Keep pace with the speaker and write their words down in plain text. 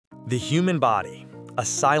The human body, a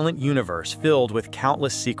silent universe filled with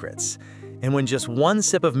countless secrets. And when just one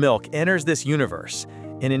sip of milk enters this universe,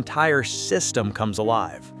 an entire system comes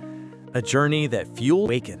alive. A journey that fuels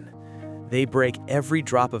awaken. They break every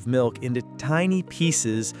drop of milk into tiny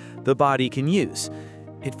pieces the body can use.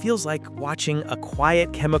 It feels like watching a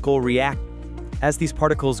quiet chemical react. As these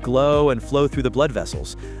particles glow and flow through the blood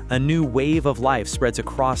vessels, a new wave of life spreads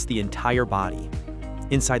across the entire body.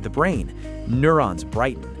 Inside the brain, neurons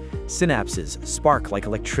brighten, synapses spark like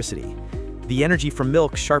electricity. The energy from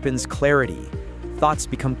milk sharpens clarity. Thoughts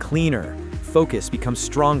become cleaner, focus becomes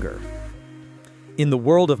stronger. In the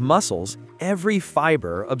world of muscles, every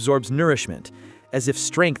fiber absorbs nourishment, as if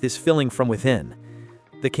strength is filling from within.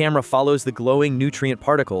 The camera follows the glowing nutrient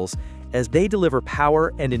particles as they deliver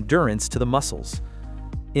power and endurance to the muscles.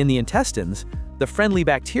 In the intestines, the friendly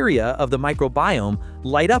bacteria of the microbiome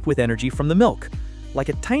light up with energy from the milk, like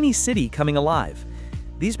a tiny city coming alive.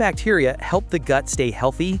 These bacteria help the gut stay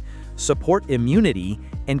healthy, support immunity,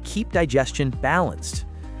 and keep digestion balanced.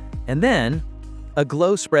 And then, a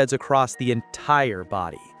glow spreads across the entire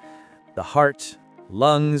body. The heart,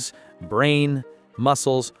 lungs, brain,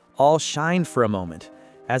 muscles all shine for a moment,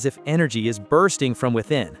 as if energy is bursting from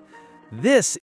within. This